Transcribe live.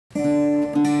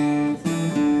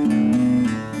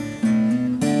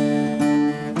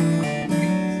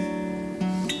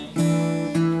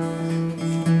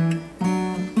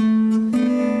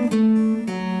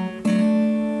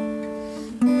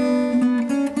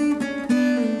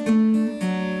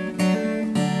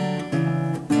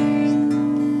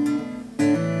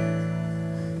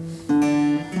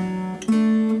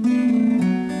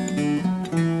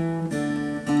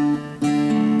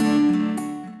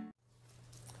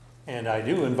And I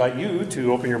do invite you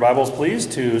to open your Bibles, please,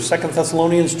 to 2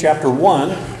 Thessalonians chapter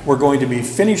 1. We're going to be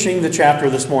finishing the chapter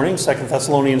this morning, 2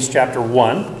 Thessalonians chapter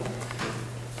 1.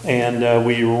 And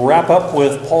we wrap up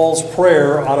with Paul's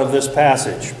prayer out of this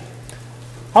passage.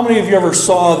 How many of you ever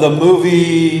saw the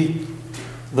movie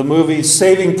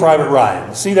Saving Private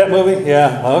Ryan? See that movie?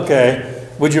 Yeah, okay.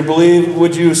 Would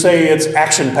you say it's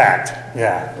action-packed?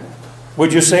 Yeah.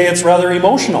 Would you say it's rather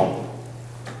emotional?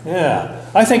 Yeah.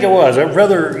 I think it was a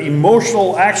rather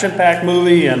emotional, action-packed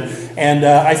movie, and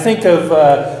I think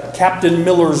of Captain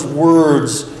Miller's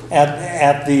words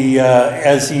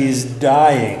as he's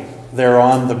dying there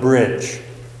on the bridge,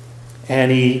 and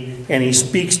he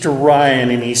speaks to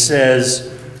Ryan and he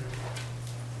says,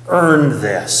 "Earn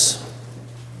this,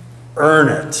 earn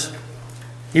it."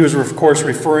 He was, of course,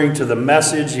 referring to the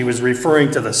message. He was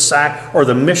referring to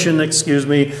the mission,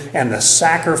 and the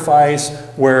sacrifice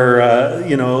where,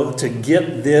 to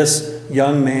get this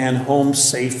young man home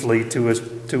safely to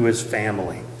his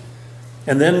family.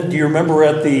 And then, do you remember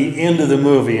at the end of the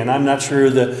movie, and I'm not sure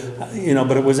but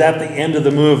it was at the end of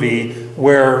the movie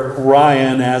where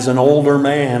Ryan, as an older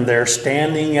man, there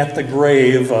standing at the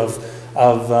grave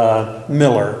of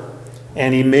Miller,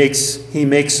 and he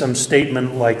makes some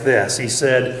statement like this. He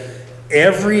said,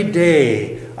 "Every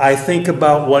day I think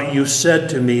about what you said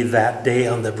to me that day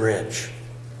on the bridge.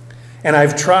 And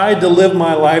I've tried to live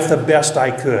my life the best I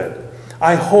could.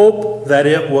 I hope that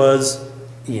it was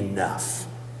enough.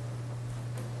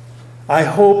 I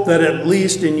hope that at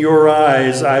least in your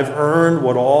eyes I've earned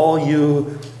what all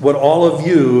of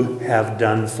you have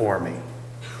done for me."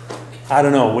 I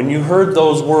don't know, when you heard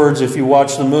those words, if you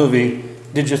watched the movie,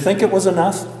 did you think it was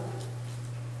enough?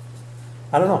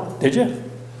 I don't know. Did you?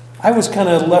 I was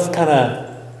left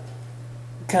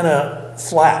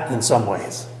flat in some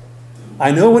ways.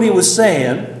 I know what he was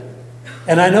saying,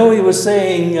 and I know he was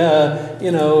saying,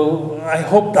 I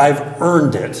hoped I've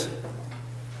earned it.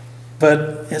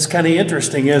 But it's kind of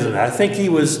interesting, isn't it? I think he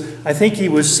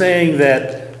was saying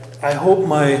that I hope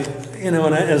and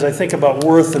as I think about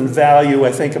worth and value,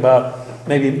 I think about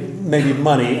maybe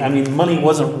money. I mean, money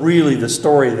wasn't really the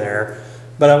story there,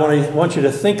 but I want you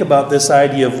to think about this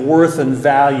idea of worth and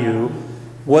value.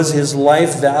 Was his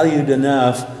life valued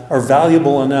enough or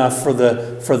valuable enough for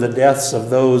the deaths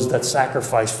of those that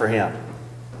sacrificed for him?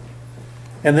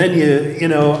 And then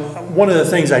one of the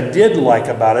things I did like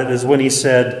about it is when he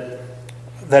said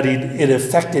that it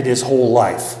affected his whole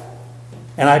life.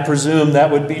 And I presume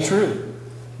that would be true,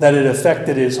 that it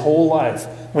affected his whole life.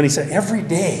 When he said, every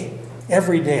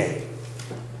day.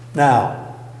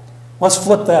 Now, let's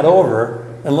flip that over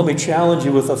and let me challenge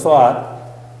you with a thought.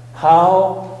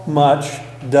 How much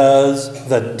does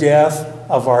the death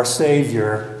of our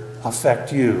Savior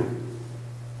affect you?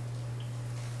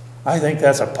 I think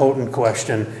that's a potent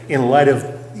question in light of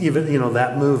even,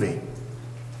 that movie.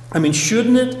 I mean,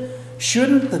 shouldn't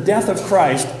the death of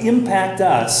Christ impact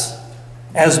us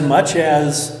as much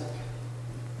as,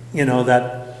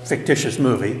 that fictitious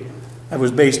movie? It was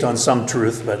based on some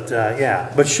truth, but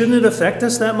But shouldn't it affect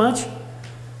us that much?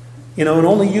 And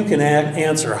only you can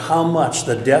answer how much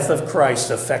the death of Christ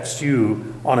affects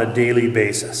you on a daily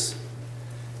basis.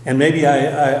 And maybe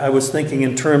I was thinking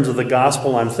in terms of the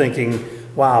gospel, I'm thinking,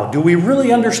 wow, do we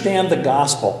really understand the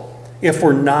gospel if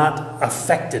we're not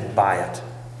affected by it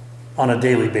on a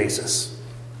daily basis?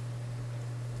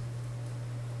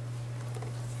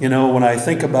 When I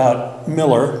think about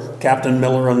Miller, Captain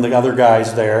Miller and the other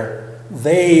guys there,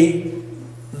 they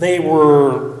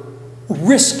were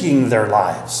risking their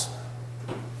lives.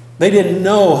 They didn't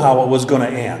know how it was going to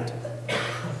end.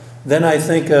 Then I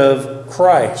think of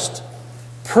Christ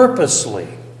purposefully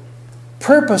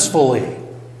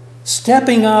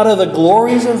stepping out of the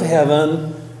glories of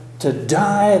heaven to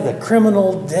die the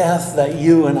criminal death that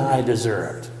you and I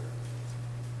deserved.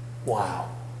 Wow.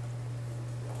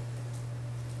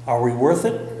 Are we worth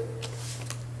it?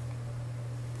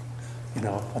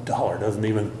 $1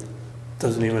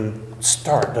 doesn't even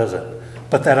start, does it?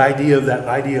 But that idea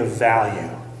of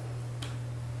value.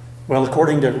 Well,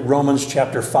 according to Romans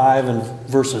chapter 5 and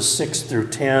verses 6 through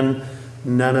 10,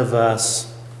 none of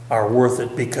us are worth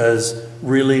it because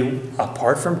really,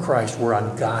 apart from Christ, we're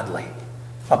ungodly.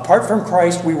 Apart from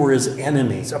Christ, we were his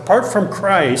enemies. Apart from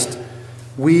Christ,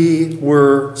 we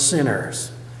were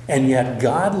sinners. And yet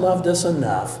God loved us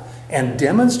enough and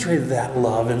demonstrated that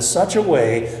love in such a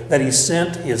way that he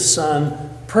sent his Son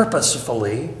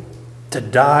purposefully to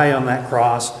die on that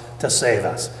cross to save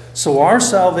us. So our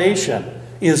salvation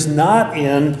is not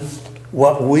in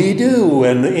what we do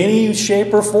in any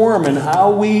shape or form and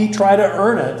how we try to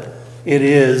earn it. It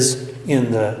is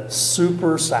in the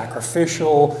super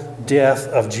sacrificial death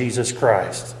of Jesus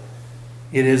Christ.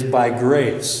 It is by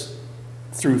grace,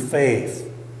 through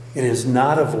faith. It is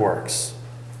not of works.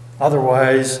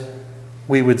 Otherwise,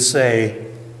 we would say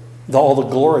all the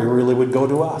glory really would go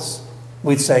to us.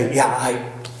 We'd say, yeah,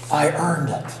 I earned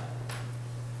it.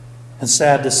 And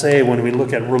sad to say, when we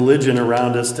look at religion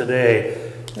around us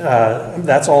today,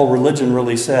 that's all religion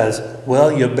really says.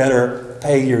 Well, you better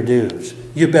pay your dues.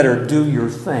 You better do your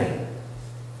thing.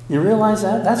 You realize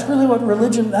that? That's really what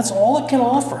religion, that's all it can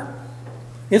offer.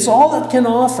 It's all it can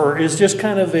offer is just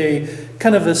kind of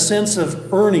a sense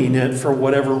of earning it for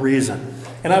whatever reason.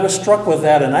 And I was struck with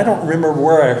that, and I don't remember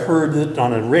where I heard it,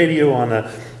 on a radio, on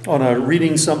a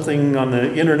reading something on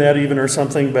the internet even or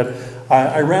something, but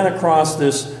I ran across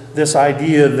this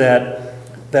idea that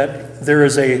there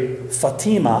is a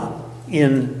Fatima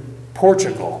in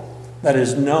Portugal that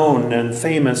is known and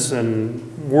famous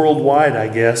and worldwide, I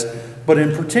guess, but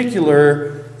in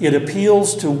particular, it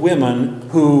appeals to women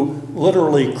who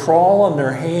literally crawl on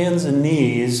their hands and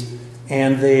knees,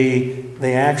 and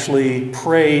they actually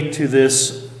pray to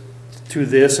this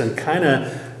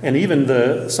and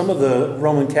even some of the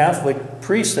Roman Catholic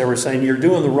priests, they were saying, you're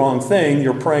doing the wrong thing,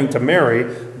 you're praying to Mary,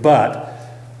 but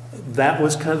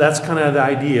that's kind of the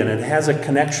idea, and it has a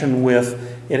connection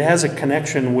with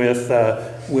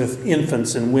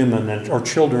infants and women, or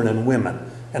children and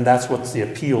women, and that's what's the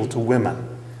appeal to women.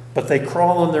 But they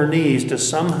crawl on their knees to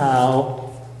somehow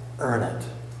earn it,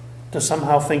 to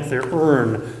somehow think they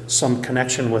earn some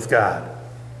connection with God.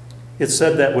 It's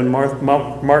said that when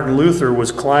Martin Luther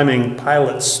was climbing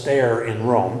Pilate's stair in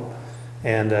Rome,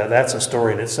 and that's a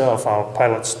story in itself how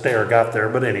Pilate's stair got there,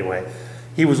 but anyway,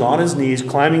 he was on his knees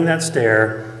climbing that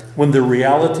stair when the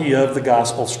reality of the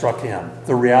gospel struck him.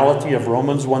 The reality of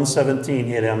Romans 1:17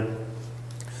 hit him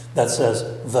that says,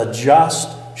 the just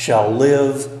shall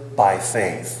live by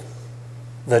faith.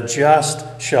 The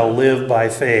just shall live by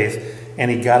faith. And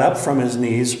he got up from his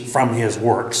knees, from his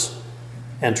works,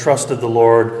 and trusted the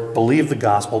Lord, believed the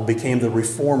gospel, became the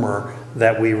reformer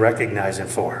that we recognize him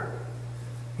for.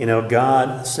 You know,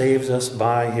 God saves us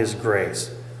by his grace.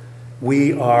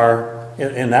 We are,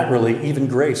 and that really, even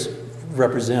grace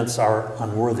represents our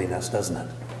unworthiness, doesn't it?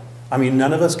 I mean,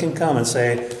 none of us can come and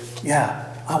say,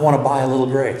 yeah, I want to buy a little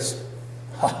grace.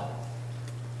 Huh.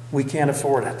 We can't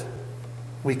afford it.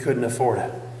 We couldn't afford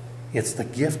it. It's the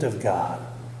gift of God,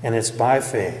 and it's by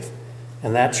faith.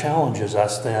 And that challenges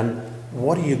us then,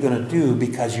 what are you going to do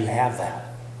because you have that?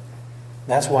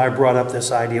 That's why I brought up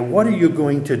this idea. What are you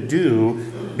going to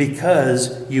do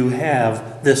because you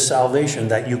have this salvation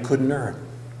that you couldn't earn?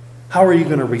 How are you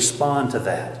going to respond to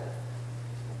that?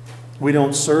 We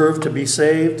don't serve to be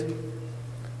saved,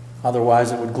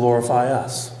 otherwise it would glorify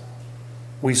us.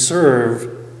 We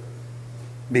serve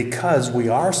because we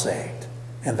are saved,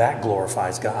 and that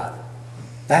glorifies God.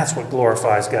 That's what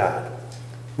glorifies God.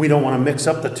 We don't want to mix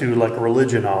up the two like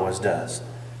religion always does.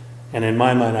 And in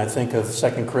my mind, I think of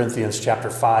 2 Corinthians chapter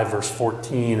 5, verse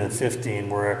 14 and 15,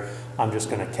 where I'm just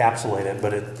going to encapsulate it,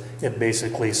 but it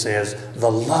basically says, the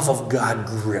love of God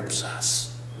grips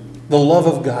us. The love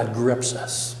of God grips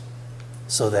us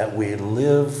so that we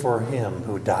live for him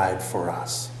who died for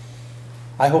us.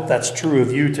 I hope that's true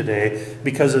of you today,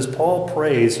 because as Paul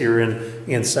prays here in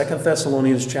 2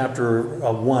 Thessalonians chapter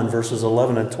 1, verses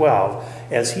 11 and 12,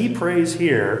 as he prays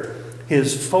here,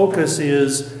 his focus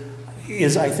is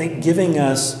I think, giving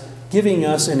us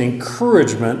an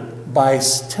encouragement by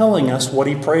telling us what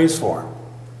he prays for.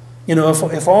 You know,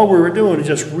 if all we were doing is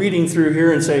just reading through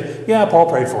here and say, yeah, Paul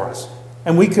prayed for us.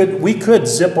 And we could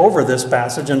zip over this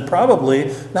passage, and probably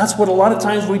that's what a lot of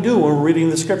times we do when we're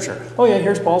reading the scripture. Oh yeah,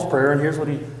 here's Paul's prayer, and here's what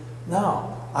he...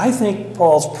 No, I think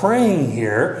Paul's praying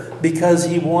here because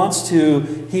he wants to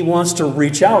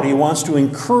reach out. He wants to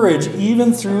encourage,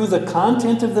 even through the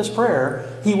content of this prayer,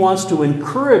 he wants to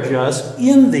encourage us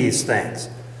in these things.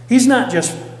 He's not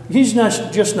just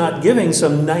not giving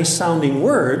some nice sounding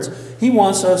words. He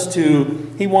wants us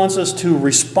to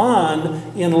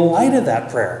respond in light of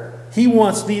that prayer. He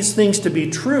wants these things to be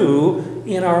true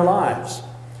in our lives.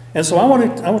 And so I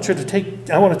want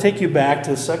to take you back to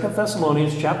 2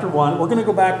 Thessalonians chapter 1. We're going to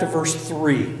go back to verse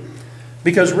 3.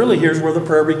 Because really here's where the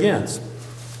prayer begins.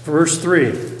 Verse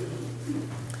 3.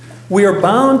 We are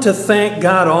bound to thank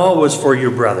God always for you,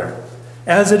 brethren,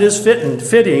 as it is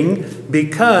fitting,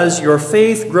 because your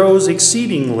faith grows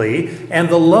exceedingly, and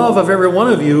the love of every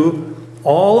one of you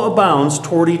all abounds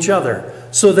toward each other,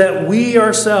 so that we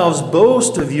ourselves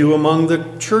boast of you among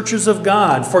the churches of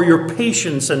God for your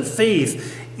patience and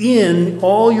faith in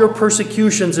all your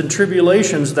persecutions and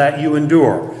tribulations that you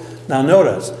endure. Now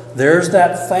notice, there's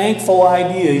that thankful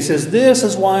idea. He says, this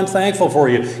is why I'm thankful for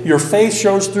you. Your faith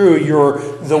shows through.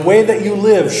 The way that you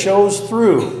live shows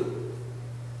through.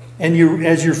 and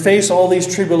as you face all these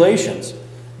tribulations.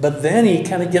 But then he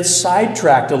kind of gets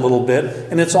sidetracked a little bit,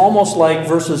 and it's almost like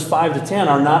verses 5 to 10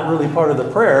 are not really part of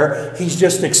the prayer. He's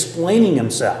just explaining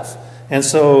himself. And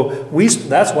so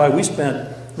that's why we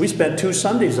spent 2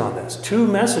 Sundays on this, 2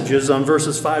 messages on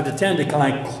verses 5 to 10 to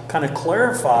kind of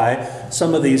clarify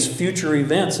some of these future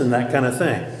events and that kind of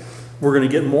thing. We're going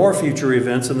to get more future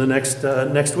events in the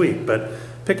next week, but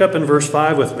pick up in verse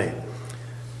 5 with me.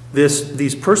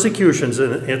 These persecutions,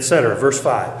 etc., verse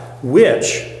 5,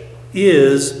 which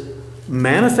is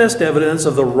manifest evidence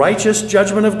of the righteous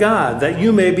judgment of God, that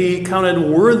you may be counted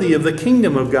worthy of the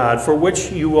kingdom of God, for which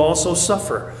you also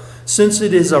suffer. Since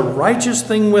it is a righteous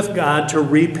thing with God to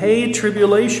repay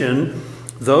tribulation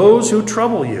those who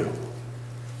trouble you,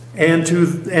 and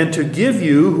to give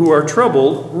you who are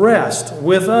troubled rest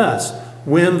with us,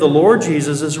 when the Lord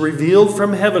Jesus is revealed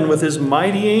from heaven with his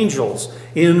mighty angels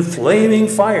in flaming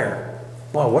fire.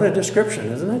 Wow, what a description,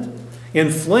 isn't it? In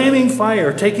flaming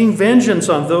fire, taking vengeance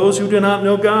on those who do not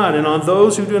know God and on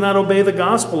those who do not obey the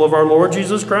gospel of our Lord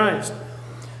Jesus Christ.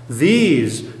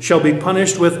 These shall be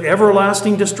punished with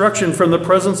everlasting destruction from the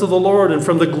presence of the Lord and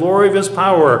from the glory of his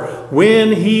power,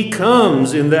 when he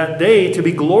comes in that day to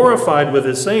be glorified with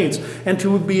his saints and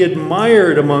to be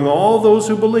admired among all those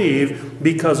who believe,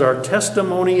 because our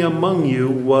testimony among you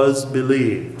was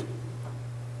believed.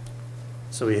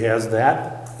 So he has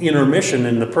that intermission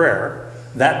in the prayer,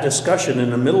 that discussion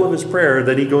in the middle of his prayer,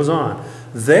 that he goes on.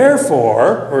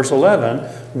 Therefore, verse 11,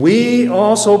 we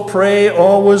also pray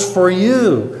always for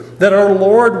you, that our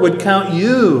Lord would count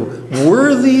you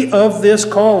worthy of this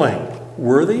calling.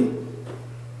 Worthy?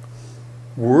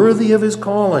 Worthy of his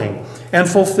calling. And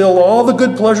fulfill all the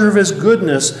good pleasure of his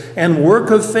goodness and work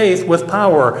of faith with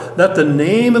power, that the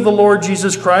name of the Lord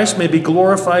Jesus Christ may be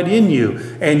glorified in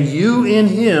you, and you in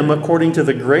him, according to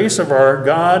the grace of our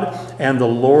God and the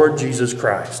Lord Jesus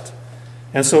Christ.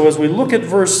 And so as we look at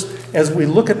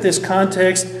this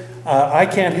context, I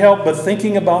can't help but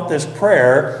thinking about this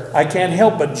prayer, I can't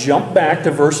help but jump back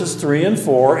to verses 3 and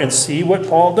 4 and see what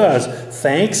Paul does.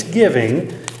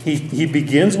 Thanksgiving. He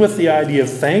begins with the idea of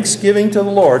thanksgiving to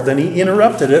the Lord. Then he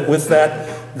interrupted it with that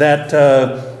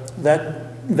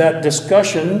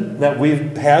discussion that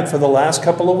we've had for the last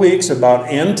couple of weeks about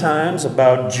end times,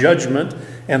 about judgment,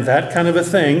 and that kind of a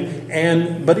thing.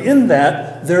 But in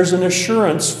that, there's an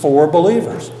assurance for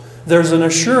believers. There's an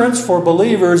assurance for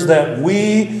believers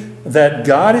that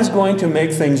God is going to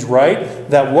make things right,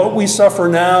 that what we suffer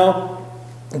now,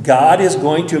 God is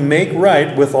going to make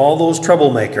right with all those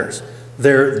troublemakers.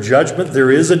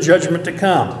 There is a judgment to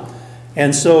come.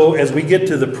 And so as we get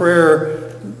to the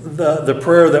prayer, the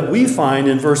prayer that we find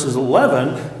in verses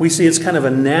 11, we see it's kind of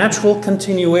a natural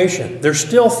continuation. There's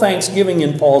still thanksgiving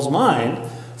in Paul's mind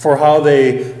for how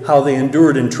they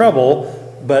endured in trouble,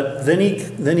 but then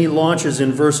he launches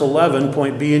in verse 11,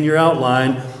 point B in your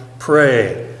outline,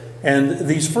 pray. And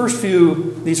these first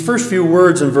few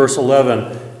words in verse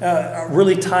 11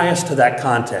 really tie us to that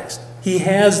context. He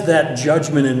has that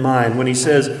judgment in mind when he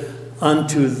says,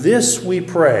 unto this we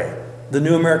pray. The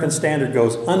New American Standard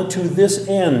goes, unto this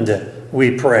end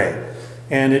we pray.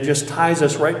 And it just ties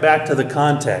us right back to the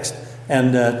context.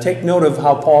 And take note of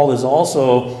how Paul is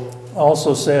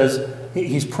also says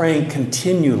he's praying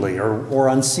continually or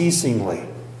unceasingly.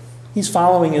 He's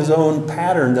following his own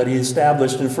pattern that he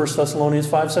established in 1 Thessalonians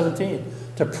 5:17,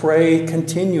 to pray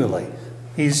continually.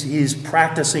 He's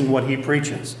practicing what he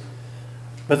preaches.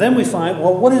 But then we find,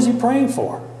 well, what is he praying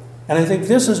for? And I think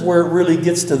this is where it really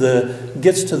gets to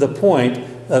the point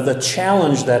of the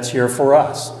challenge that's here for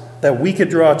us, that we could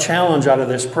draw a challenge out of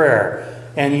this prayer.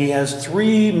 And he has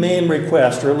 3 main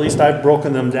requests, or at least I've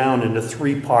broken them down into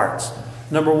 3 parts.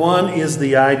 Number 1 is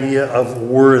the idea of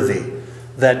worthy,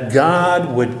 that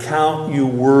God would count you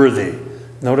worthy.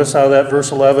 Notice how that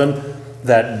verse 11,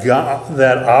 that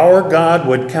our God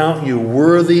would count you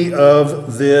worthy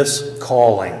of this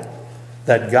calling.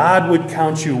 That God would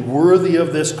count you worthy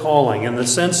of this calling, in the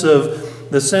sense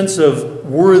of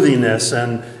worthiness,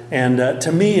 and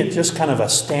to me it's just kind of a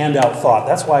standout thought.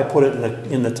 That's why I put it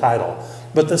in the title.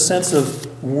 But the sense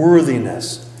of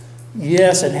worthiness.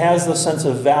 Yes, it has the sense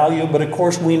of value, but of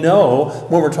course we know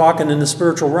when we're talking in the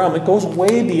spiritual realm, it goes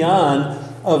way beyond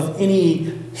of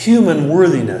any human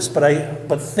worthiness.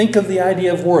 But think of the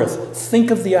idea of worth.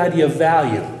 Think of the idea of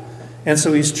value. And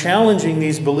so he's challenging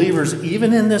these believers,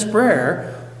 even in this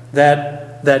prayer,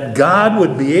 that God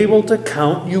would be able to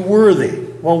count you worthy.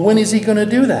 Well, when is he going to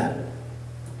do that?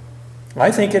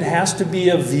 I think it has to be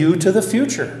a view to the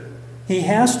future. He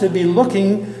has to be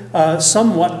looking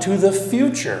somewhat to the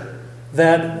future,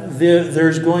 that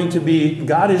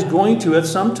God is going to at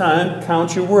some time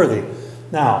count you worthy.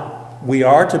 Now, we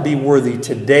are to be worthy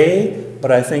today,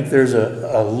 but I think there's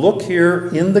a look here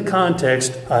in the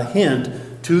context, a hint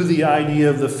to the idea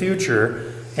of the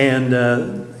future.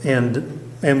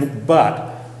 But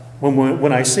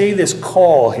when I say this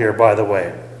call here, by the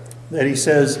way, that he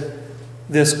says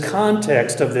this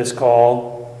context of this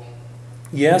call,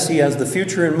 yes, he has the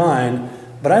future in mind,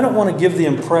 but I don't want to give the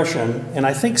impression, and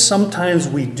I think sometimes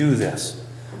we do this,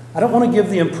 I don't want to give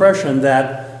the impression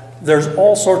that there's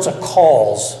all sorts of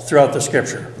calls throughout the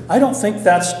Scripture. I don't think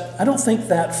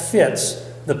that fits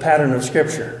the pattern of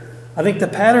Scripture. I think the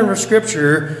pattern of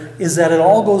Scripture is that it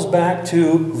all goes back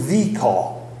to the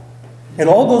call. It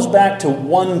all goes back to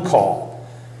one call.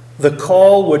 The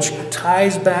call which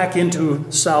ties back into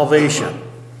salvation.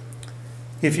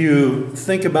 If you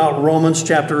think about Romans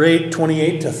chapter 8,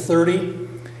 28 to 30,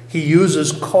 he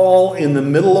uses call in the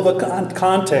middle of a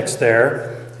context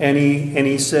there. And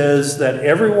he says that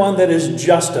everyone that is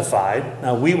justified,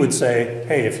 now we would say,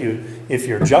 hey, if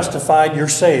you're justified, you're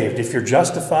saved. If you're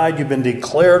justified, you've been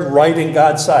declared right in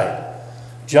God's sight.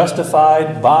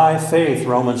 Justified by faith,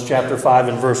 Romans chapter 5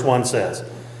 and verse 1 says.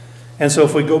 And so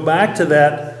if we go back to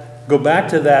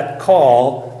that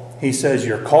call, he says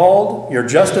you're called, you're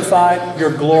justified,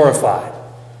 you're glorified.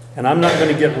 And I'm not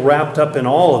going to get wrapped up in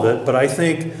all of it, but I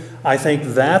think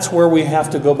that's where we have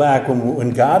to go back.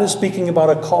 When God is speaking about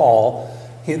a call,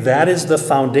 that is the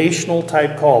foundational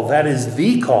type call. That is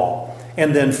the call.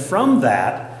 And then from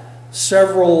that,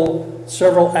 several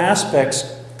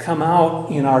aspects come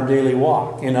out in our daily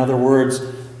walk. In other words,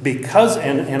 because,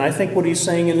 and I think what he's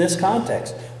saying in this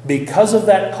context, because of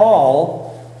that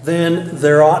call, then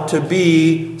there ought to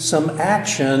be some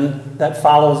action that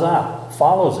follows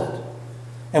it.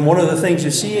 And one of the things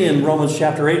you see in Romans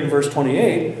chapter 8 and verse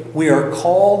 28, we are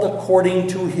called according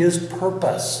to his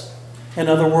purpose. In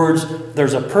other words,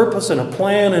 there's a purpose and a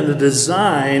plan and a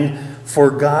design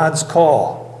for God's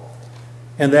call.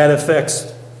 And that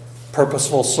affects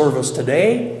purposeful service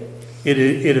today.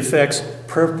 It affects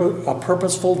a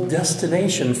purposeful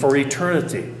destination for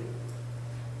eternity.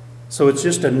 So it's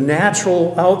just a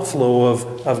natural outflow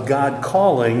of God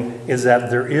calling, is that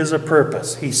there is a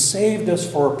purpose. He saved us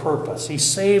for a purpose. He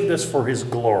saved us for his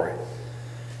glory.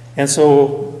 And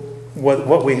so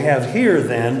what we have here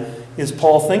then is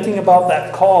Paul thinking about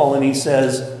that call, and he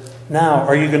says, now,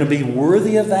 are you going to be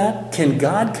worthy of that? Can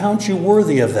God count you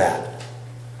worthy of that?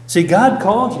 See, God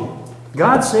called you.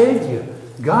 God saved you.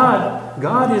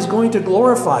 God is going to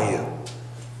glorify you.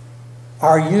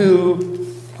 Are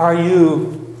you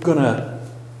going to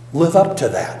live up to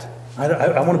that?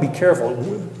 I want to be careful.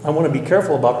 I want to be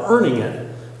careful about earning it.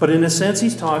 But in a sense,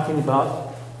 he's talking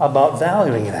about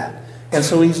valuing that. And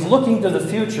so he's looking to the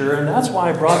future, and that's why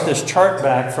I brought this chart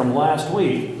back from last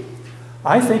week.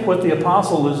 I think what the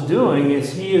apostle is doing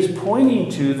is he is pointing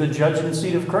to the judgment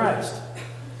seat of Christ.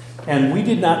 And we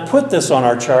did not put this on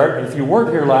our chart. If you weren't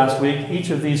here last week,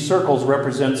 each of these circles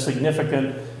represents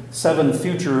significant 7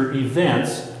 future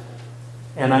events.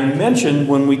 And I mentioned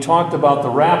when we talked about the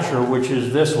rapture, which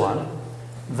is this one,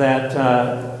 that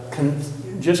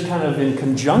just kind of in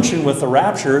conjunction with the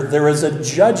rapture, there is a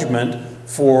judgment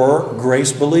for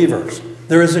grace believers.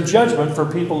 There is a judgment for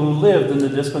people who lived in the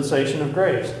dispensation of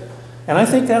grace. And I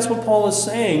think that's what Paul is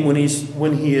saying when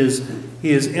he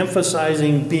is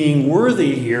emphasizing being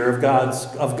worthy here of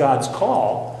God's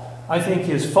call. I think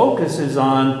his focus is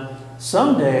on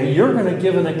someday you're going to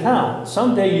give an account.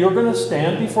 Someday you're going to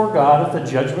stand before God at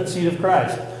the judgment seat of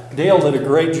Christ. Dale did a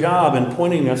great job in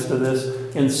pointing us to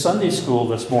this in Sunday school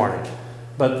this morning.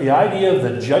 But the idea of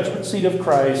the judgment seat of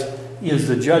Christ is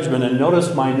the judgment. And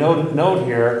notice my note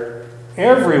here.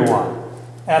 Everyone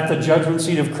at the judgment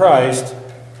seat of Christ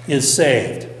is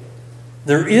saved.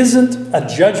 There isn't a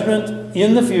judgment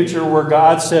in the future where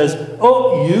God says,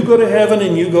 oh, you go to heaven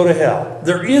and you go to hell.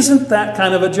 There isn't that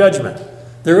kind of a judgment.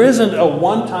 There isn't a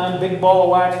one-time big ball of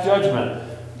wax judgment.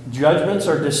 Judgments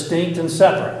are distinct and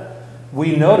separate.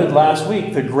 We noted last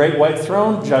week the great white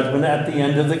throne judgment at the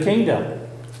end of the kingdom.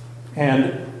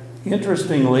 And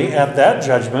interestingly, at that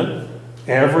judgment,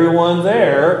 everyone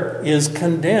there is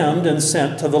condemned and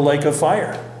sent to the lake of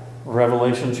fire.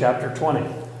 Revelation chapter 20.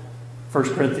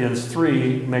 1 Corinthians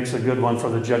 3 makes a good one for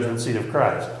the judgment seat of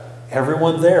Christ.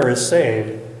 Everyone there is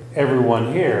saved.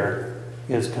 Everyone here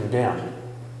is condemned.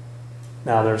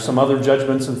 Now, there's some other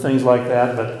judgments and things like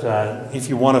that, but if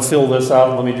you want to fill this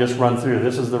out, let me just run through.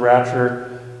 This is the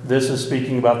rapture. This is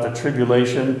speaking about the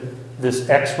tribulation. This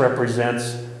X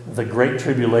represents the great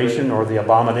tribulation or the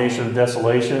abomination of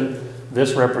desolation.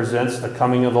 This represents the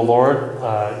coming of the Lord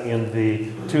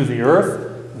to the earth.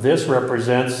 This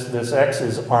X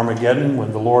is Armageddon,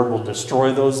 when the Lord will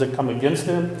destroy those that come against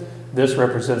him. This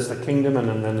represents the kingdom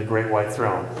and then the great white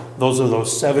throne. Those are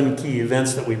those 7 key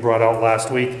events that we brought out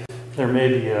last week. There may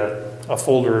be a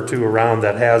folder or two around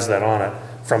that has that on it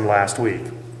from last week.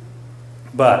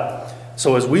 But,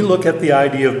 so as we look at the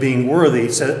idea of being worthy,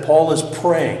 Paul is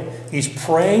praying. He's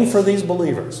praying for these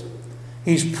believers.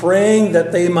 He's praying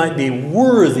that they might be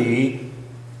worthy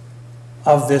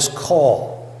of this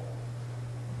call,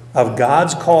 of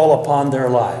God's call upon their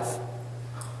life.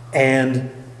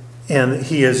 And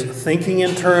he is thinking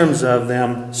in terms of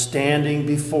them standing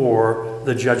before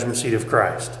the judgment seat of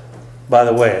Christ. By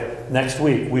the way, next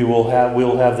week we'll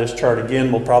have this chart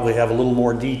again. We'll probably have a little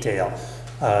more detail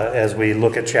as we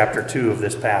look at chapter 2 of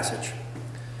this passage.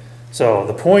 So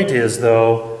the point is,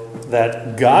 though,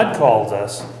 that God calls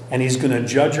us, and he's going to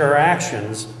judge our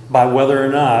actions by whether or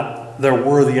not they're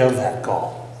worthy of that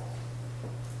call.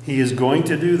 He is going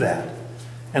to do that.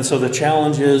 And so the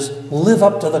challenge is, live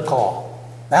up to the call.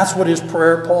 That's what his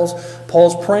prayer,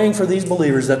 Paul's praying for these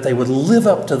believers, that they would live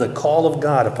up to the call of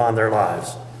God upon their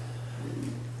lives.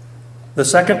 The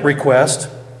second request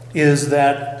is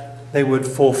that they would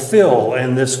fulfill,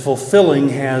 and this fulfilling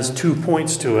has 2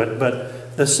 points to it,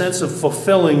 but the sense of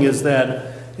fulfilling is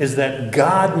that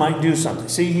God might do something.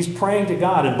 See, he's praying to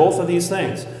God in both of these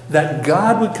things, that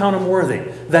God would count him worthy,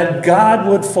 that God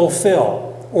would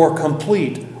fulfill or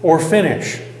complete or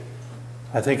finish.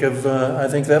 I think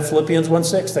that Philippians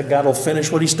 1:6, that God will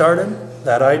finish what he started,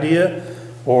 that idea.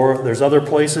 Or there's other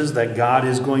places that God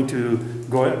is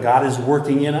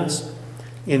working in us.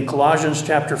 In Colossians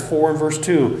chapter 4 and verse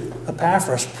 2,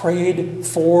 Epaphras prayed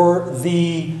for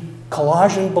the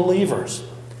Colossian believers.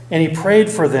 And he prayed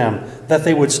for them that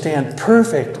they would stand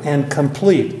perfect and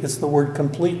complete. It's the word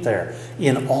complete there.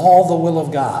 In all the will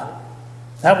of God.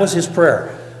 That was his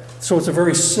prayer. So it's a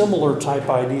very similar type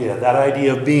idea. That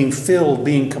idea of being filled,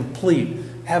 being complete,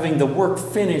 having the work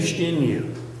finished in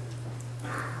you.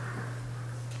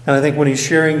 And I think when he's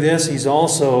sharing this, he's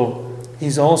also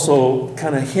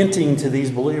kind of hinting to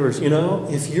these believers,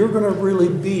 if you're going to really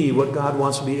be what God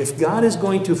wants to be, if God is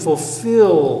going to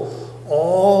fulfill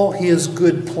all his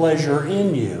good pleasure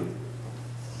in you,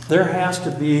 there has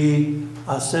to be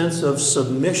a sense of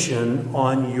submission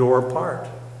on your part.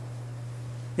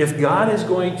 If God is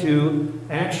going to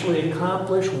actually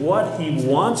accomplish what he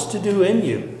wants to do in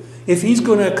you, if he's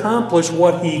going to accomplish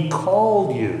what he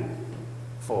called you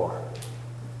for,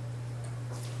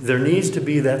 there needs to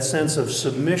be that sense of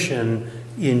submission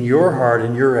in your heart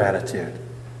and your attitude.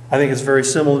 I think it's very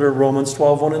similar to Romans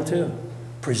 12:1 and 2.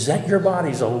 Present your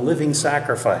bodies a living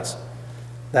sacrifice.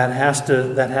 That has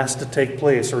to take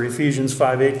place. Or Ephesians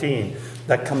 5:18,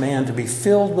 that command to be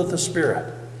filled with the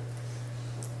Spirit.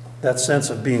 That sense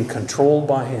of being controlled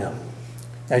by him.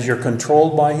 As you're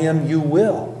controlled by him, you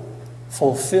will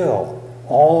fulfill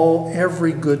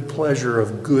every good pleasure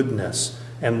of goodness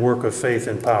and work of faith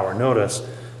and power. Notice,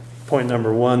 point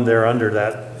number 1 there under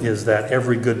that is that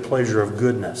every good pleasure of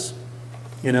goodness.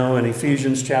 In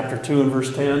Ephesians chapter 2 and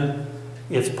verse 10,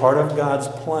 it's part of God's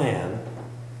plan.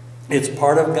 It's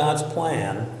part of God's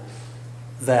plan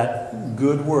that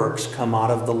good works come out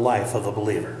of the life of the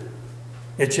believer.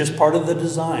 It's just part of the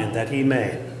design that he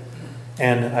made.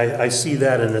 And I see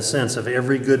that in the sense of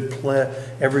every good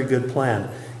plan.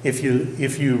 If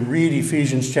you read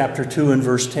Ephesians chapter 2 and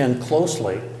verse 10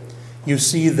 closely, you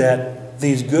see that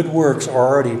these good works are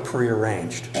already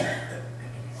prearranged.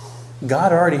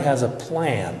 God already has a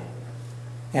plan.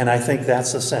 And I think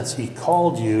that's the sense. He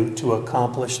called you to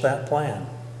accomplish that plan.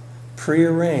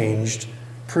 Prearranged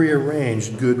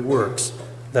good works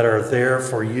that are there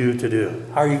for you to do.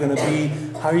 How are you going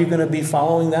to be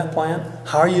following that plan?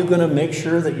 How are you going to make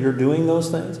sure that you're doing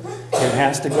those things? It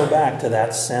has to go back to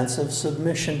that sense of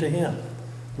submission to him.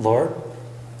 Lord,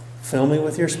 fill me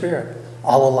with your Spirit.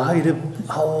 I'll allow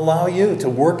you to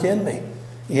work in me,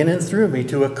 in and through me,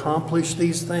 to accomplish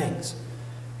these things.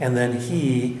 And then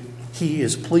he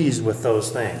is pleased with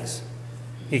those things.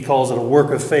 He calls it a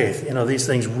work of faith. These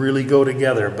things really go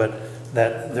together, but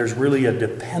that there's really a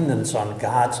dependence on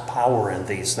God's power in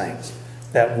these things.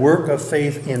 That work of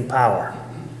faith in power.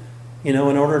 In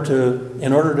order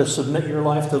to submit your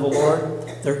life to the Lord,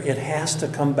 it has to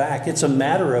come back. It's a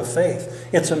matter of faith.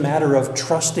 It's a matter of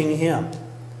trusting him.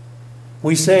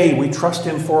 We say we trust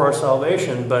him for our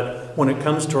salvation, but when it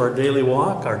comes to our daily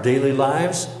walk, our daily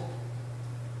lives,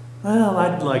 well,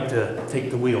 I'd like to take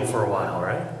the wheel for a while,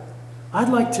 right? I'd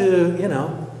like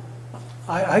to,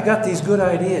 I got these good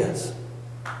ideas.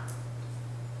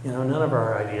 None of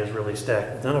our ideas really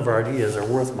stack. None of our ideas are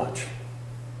worth much.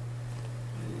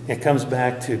 It comes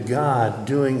back to God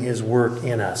doing his work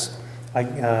in us.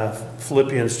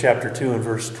 Philippians chapter 2 and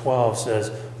verse 12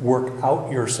 says, work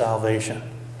out your salvation.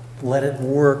 Let it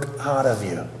work out of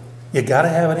you. You got to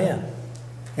have it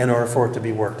in order for it to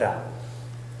be worked out.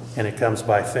 And it comes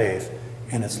by faith,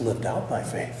 and it's lived out by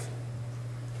faith.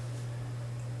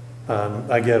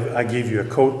 I gave you a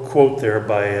quote there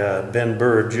by Ben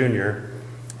Burr Jr.,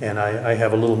 and I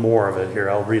have a little more of it here.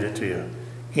 I'll read it to you.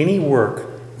 Any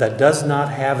work that does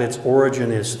not have its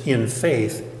origin in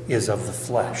faith is of the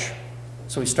flesh.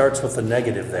 So he starts with the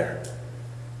negative there.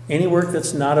 Any work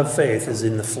that's not of faith is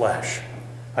in the flesh.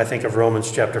 I think of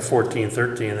Romans chapter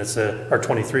 14:13, or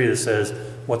 23, that says,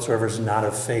 whatsoever is not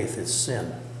of faith is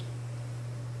sin.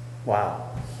 Wow.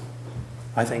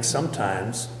 I think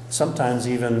sometimes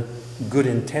even good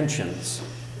intentions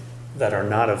that are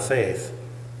not of faith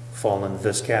fall into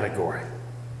this category.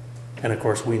 And of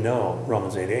course we know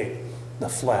Romans 8:8, the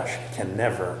flesh can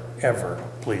never, ever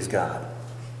please God.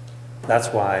 That's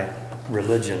why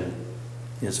religion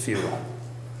is futile,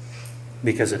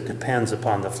 because it depends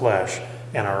upon the flesh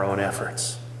and our own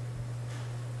efforts.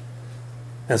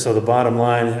 And so the bottom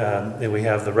line, we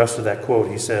have the rest of that quote.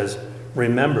 He says,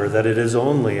 remember that it is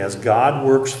only as God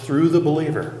works through the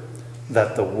believer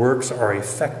that the works are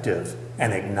effective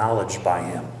and acknowledged by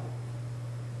him.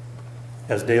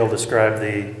 As Dale described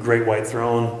the great white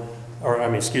throne,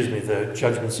 the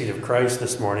judgment seat of Christ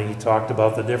this morning, he talked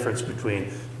about the difference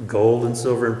between gold and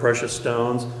silver and precious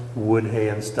stones, wood, hay,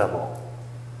 and stubble.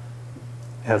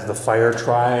 As the fire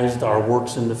tries our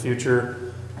works in the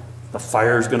future, the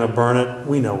fire's going to burn it.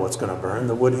 We know what's going to burn.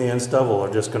 The wood, hay, and stubble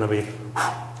are just going to be,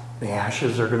 the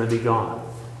ashes are going to be gone.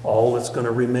 All that's going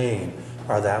to remain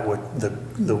are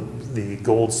the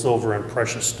gold, silver, and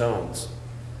precious stones.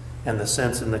 And the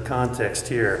sense in the context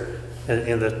here,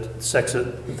 in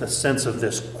the sense of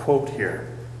this quote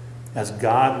here, as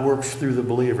God works through the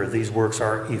believer, these works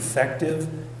are effective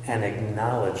and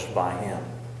acknowledged by him.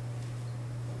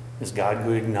 Is God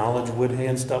going to acknowledge wood, hay,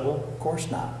 and stubble? Of course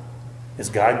not. Is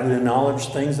God going to acknowledge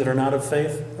things that are not of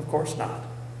faith? Of course not.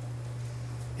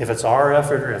 If it's our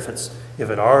effort, or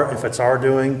if it's our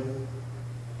doing,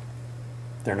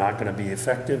 they're not going to be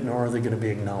effective, nor are they going to be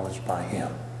acknowledged by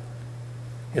him.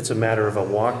 It's a matter of a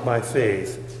walk by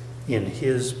faith in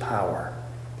his power.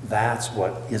 That's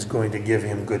what is going to give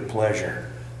him good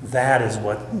pleasure. That is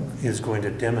what is going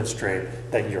to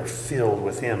demonstrate that you're filled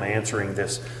with him answering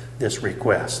this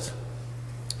request.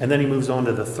 And then he moves on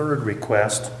to the third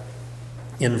request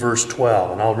in verse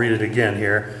 12, and I'll read it again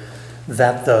here.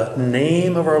 That the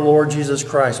name of our Lord Jesus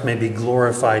Christ may be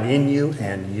glorified in you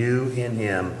and you in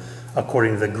him,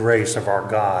 according to the grace of our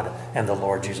God and the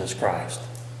Lord Jesus Christ.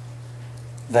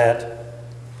 That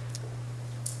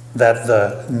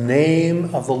the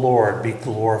name of the Lord be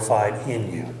glorified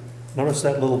in you. Notice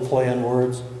that little play on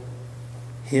words?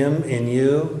 Him in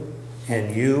you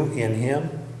and you in him.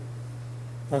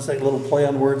 Notice that little play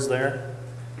on words there?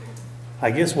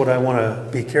 I guess what I want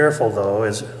to be careful, though,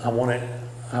 is I want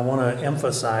to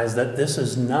emphasize that this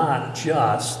is not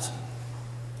just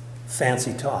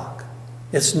fancy talk.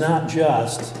 It's not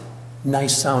just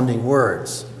nice sounding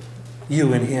words.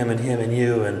 You and him and him and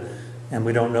you, and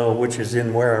we don't know which is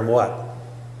in where and what.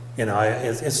 You know,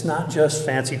 it's not just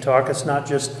fancy talk. It's not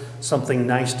just something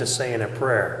nice to say in a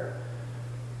prayer.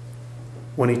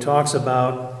 When he talks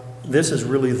about, this is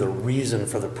really the reason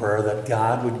for the prayer, that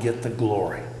God would get the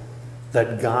glory.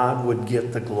 That God would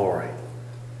get the glory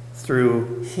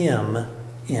through him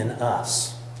in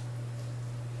us.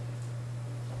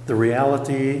 The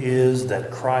reality is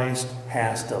that Christ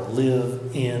has to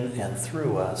live in and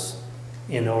through us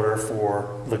in order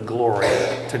for the glory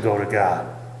to go to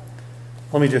God.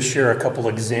 Let me just share a couple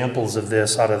examples of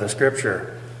this out of the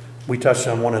scripture. We touched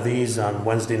on one of these on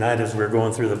Wednesday night as we were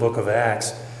going through the book of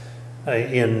Acts.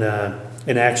 In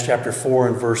Acts chapter 4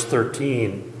 and verse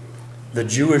 13, the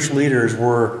Jewish leaders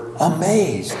were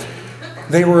amazed.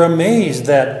 They were amazed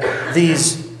that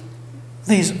these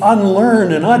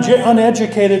unlearned and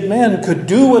uneducated men could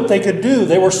do what they could do.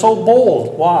 They were so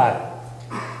bold. Why?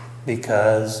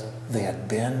 Because they had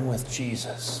been with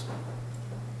Jesus.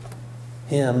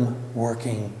 Him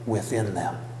working within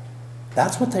them.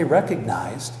 That's what they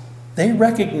recognized. They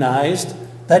recognized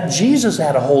that Jesus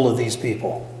had a hold of these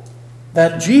people.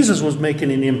 That Jesus was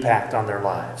making an impact on their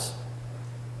lives.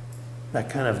 That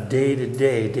kind of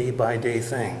day-to-day, day-by-day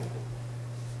thing.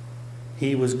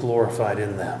 He was glorified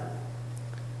in them.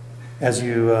 As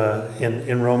you,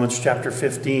 in Romans chapter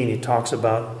 15, he talks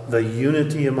about the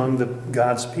unity among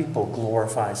God's people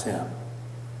glorifies him.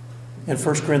 In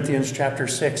 1 Corinthians chapter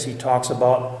 6, he talks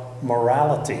about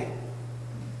morality.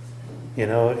 You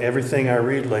know, everything I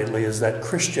read lately is that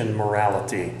Christian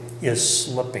morality is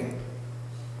slipping.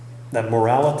 That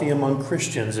morality among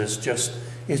Christians is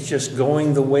just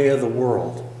going the way of the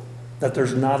world. that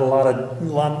there's not a lot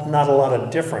of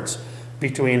difference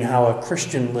between how a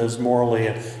Christian lives morally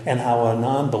and how a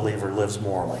non-believer lives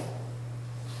morally.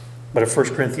 But if 1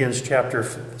 Corinthians chapter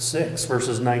 6,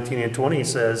 verses 19 and 20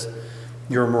 says,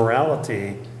 your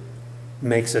morality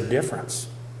makes a difference.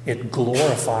 It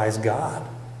glorifies God.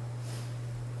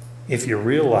 If you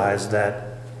realize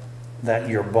that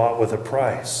you're bought with a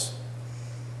price,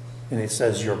 and it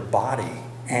says your body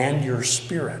and your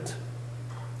spirit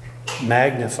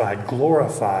magnified,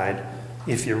 glorified,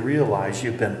 if you realize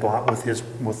you've been bought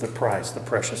with the price, the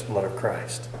precious blood of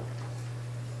Christ.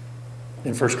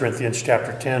 In 1 Corinthians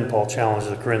chapter 10, Paul challenges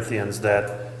the Corinthians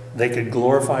that they could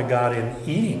glorify God in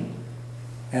eating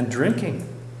and drinking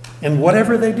and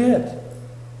whatever they did,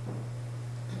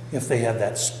 if they had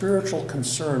that spiritual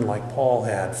concern like Paul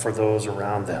had for those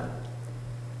around them.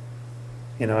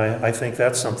 You know, I think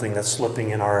that's something that's slipping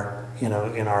in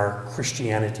our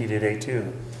Christianity today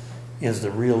too, is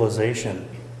the realization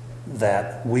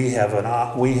that we have an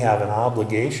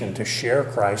obligation to share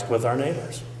Christ with our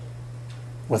neighbors,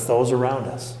 with those around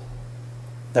us,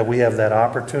 that we have that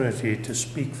opportunity to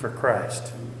speak for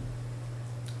Christ,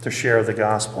 to share the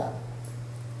gospel.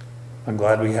 I'm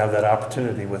glad we have that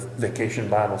opportunity with Vacation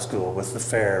Bible School, with the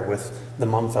fair, with the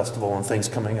Mum Festival and things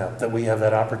coming up, that we have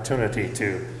that opportunity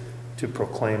to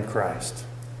proclaim Christ.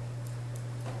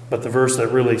 But the verse that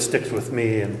really sticks with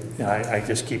me, and I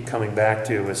just keep coming back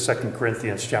to, is 2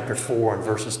 Corinthians chapter 4 and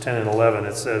verses 10 and 11.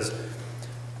 It says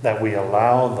that we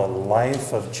allow the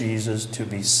life of Jesus to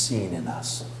be seen in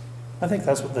us. I think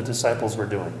that's what the disciples were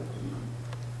doing.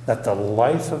 That the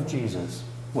life of Jesus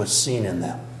was seen in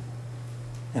them.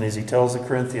 And as he tells the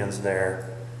Corinthians there,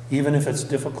 even if it's a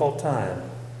difficult time,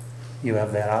 you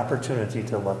have that opportunity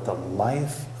to let the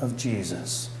life of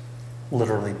Jesus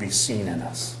literally be seen in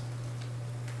us.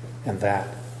 And that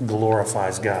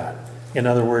glorifies God. In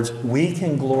other words, we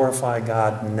can glorify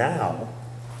God now.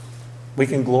 We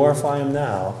can glorify him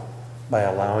now by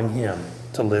allowing him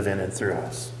to live in and through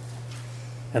us.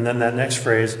 And then that next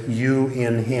phrase, you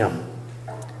in him.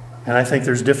 And I think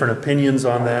there's different opinions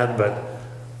on that, but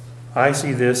I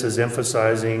see this as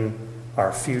emphasizing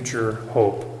our future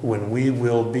hope when we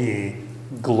will be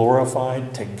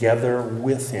glorified together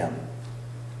with him.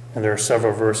 And there are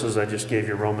several verses. I just gave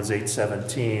you Romans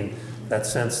 8:17, that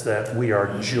sense that we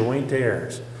are joint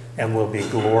heirs and will be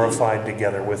glorified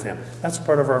together with him. That's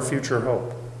part of our future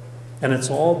hope. And it's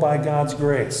all by God's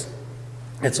grace.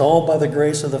 It's all by the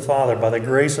grace of the Father, by the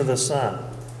grace of the Son.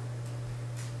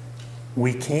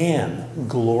 We can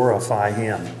glorify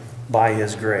him by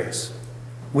his grace.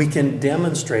 We can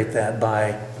demonstrate that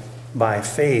by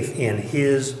faith in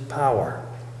his power.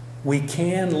 We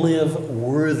can live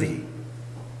worthy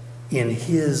in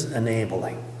his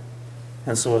enabling.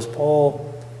 And so as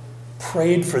Paul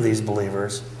prayed for these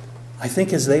believers, I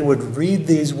think as they would read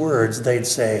these words, they'd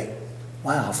say,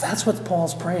 wow, if that's what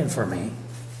Paul's praying for me,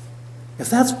 if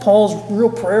that's Paul's real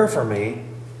prayer for me,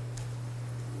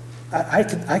 I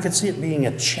could see it being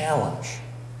a challenge.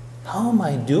 How am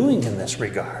I doing in this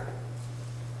regard?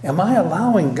 Am I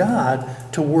allowing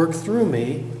God to work through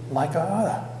me like I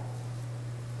ought?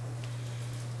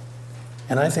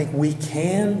 And I think we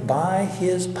can, by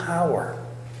his power,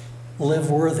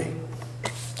 live worthy.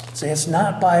 See, it's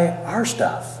not by our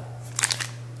stuff.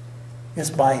 It's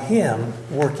by him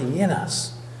working in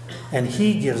us. And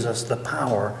he gives us the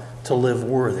power to live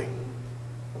worthy.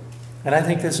 And I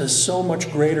think this is so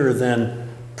much greater than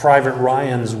Private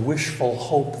Ryan's wishful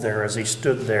hope there as he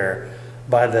stood there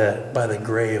by the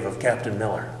grave of Captain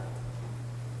Miller.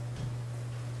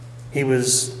 He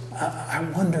was, I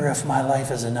wonder if my life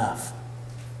is enough.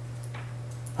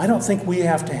 I don't think we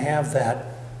have to have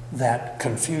that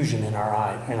confusion in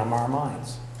our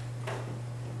minds.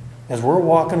 As we're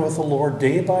walking with the Lord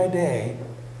day by day,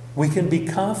 we can be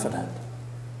confident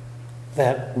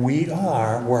that we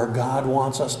are where God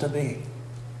wants us to be.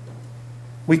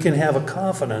 We can have a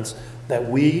confidence that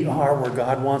we are where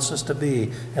God wants us to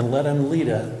be, and let him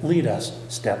lead us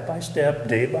step by step,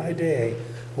 day by day.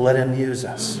 Let him use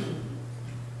us.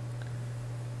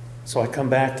 So I come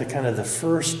back to kind of the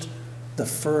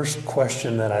first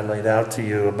question that I laid out to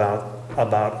you about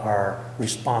our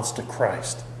response to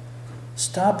Christ.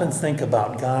 Stop and think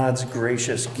about God's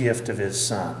gracious gift of his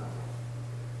Son,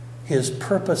 his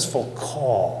purposeful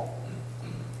call.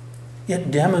 It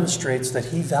demonstrates that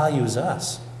he values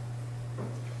us.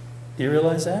 Do you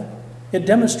realize that? It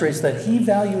demonstrates that he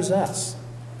values us.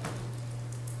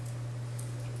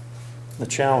 The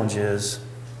challenge is,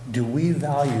 do we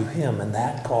value him and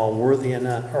that call worthy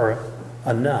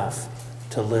enough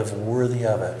to live worthy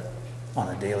of it on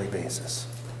a daily basis?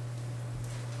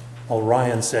 Well,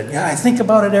 Ryan said, yeah, I think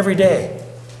about it every day.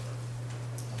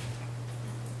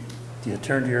 Do you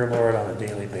turn to your Lord on a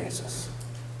daily basis?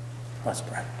 Let's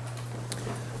pray.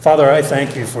 Father, I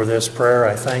thank you for this prayer.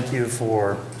 I thank you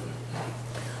for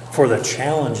the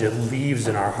challenge it leaves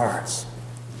in our hearts.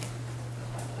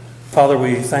 Father,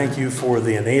 we thank you for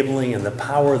the enabling and the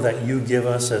power that you give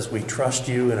us as we trust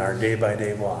you in our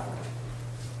day-by-day walk.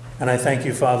 And I thank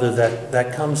you, Father, that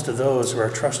that comes to those who are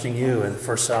trusting you and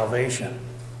for salvation.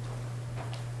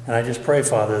 And I just pray,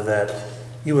 Father, that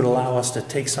you would allow us to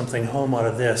take something home out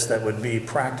of this that would be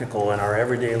practical in our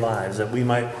everyday lives, that we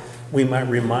might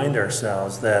remind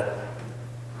ourselves that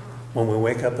when we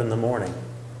wake up in the morning,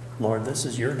 Lord, this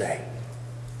is your day.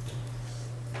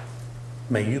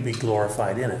 May you be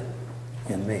glorified in it,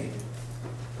 in me.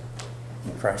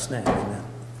 In Christ's name, amen.